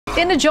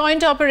In a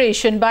joint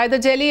operation by the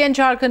Delhi and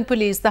Jharkhand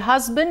police, the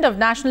husband of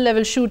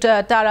national-level shooter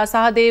Tara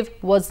Sahadev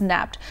was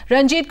nabbed.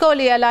 Ranjit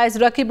Kohli, alias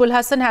Rakibul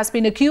Hasan, has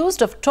been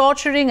accused of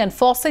torturing and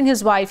forcing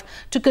his wife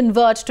to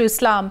convert to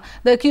Islam.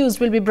 The accused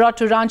will be brought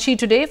to Ranchi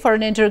today for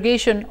an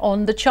interrogation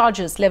on the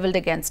charges levelled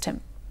against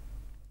him.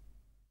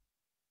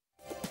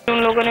 उन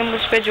लोगों ने मुझ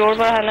पे जोर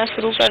बढ़ाना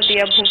शुरू कर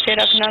दिया, भूखे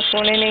रखना,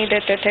 सोने नहीं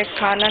देते थे,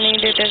 खाना नहीं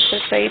देते थे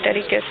सही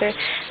तरीके से,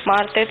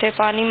 मारते थे,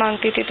 पानी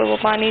मांगती थी तो वो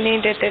पानी नहीं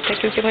देते थे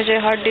क्योंकि मुझे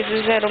हार्ट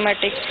डिजीज है,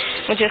 रोमेटिक,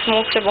 मुझे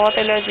स्मोक से बहुत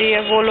एलर्जी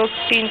है। वो लोग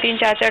 3-3,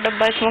 4-4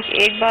 डब्बा स्मोक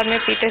एक बार में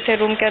पीते थे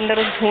रूम के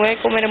अंदर, उस धुएं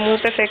को मेरे मुंह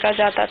पे फेंका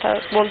जाता था,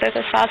 बोलते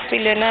थे सांस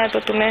भी लेना है तो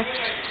तुम्हें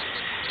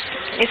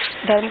इस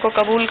धर्म को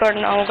कबूल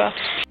करना होगा।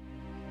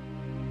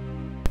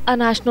 A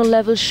national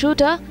level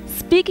shooter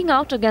speaking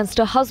out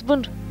against her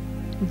husband,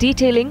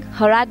 detailing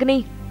her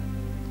agony,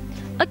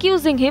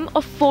 accusing him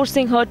of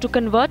forcing her to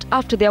convert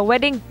after their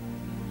wedding.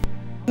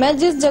 मैं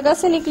जिस जगह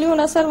से निकली हूँ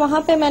ना सर,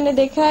 वहाँ पे मैंने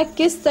देखा है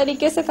किस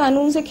तरीके से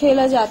कानून से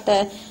खेला जाता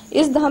है।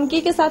 इस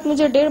धमकी के साथ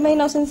मुझे 1.5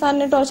 महीना उस इंसान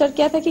ने टॉर्चर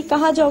किया था कि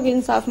कहाँ जाओगे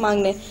इंसाफ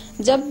मांगने।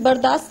 जब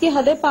बर्दाश्त की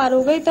हदें पार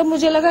हो गई तब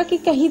मुझे लगा कि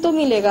कहीं तो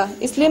मिलेगा,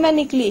 इसलिए मैं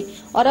निकली।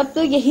 और अब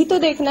तो यही तो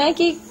देखना है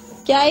कि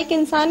क्या एक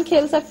इंसान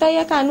खेल सकता है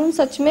या कानून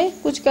सच में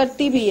कुछ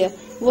करती भी है,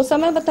 वो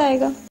समय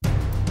बताएगा।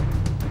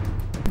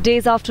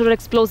 Days after her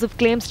explosive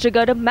claims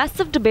triggered a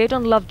massive debate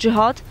on love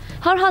jihad,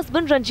 her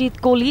husband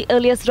Ranjit Kohli,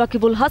 alias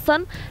Rakibul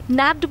Hasan,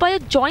 nabbed by a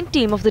joint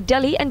team of the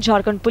Delhi and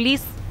Jharkhand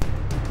police.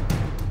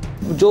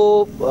 जो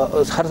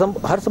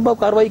हर संभव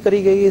कार्रवाई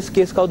करी गई इस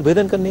केस का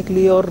उद्भेदन करने के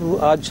लिए, और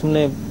आज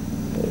हमने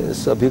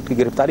इस अभियुक्त की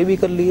गिरफ्तारी भी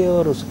कर ली है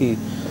और उसकी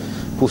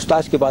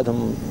पूछताछ के बाद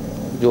हम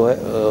जो है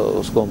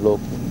उसको हम लोग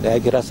न्याय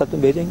की हिरासत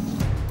में भेजेंगे।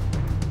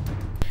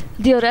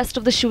 The arrest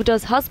of the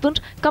shooter's husband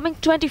coming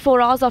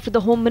 24 hours after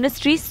the Home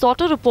Ministry sought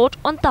a report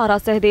on Tara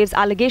Sahadev's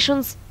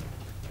allegations.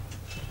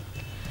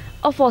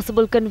 A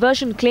forcible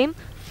conversion claim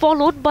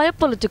followed by a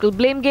political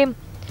blame game.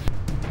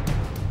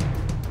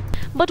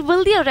 But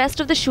will the arrest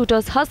of the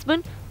shooter's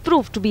husband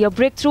prove to be a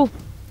breakthrough?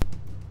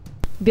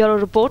 Bureau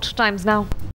Report, Times Now.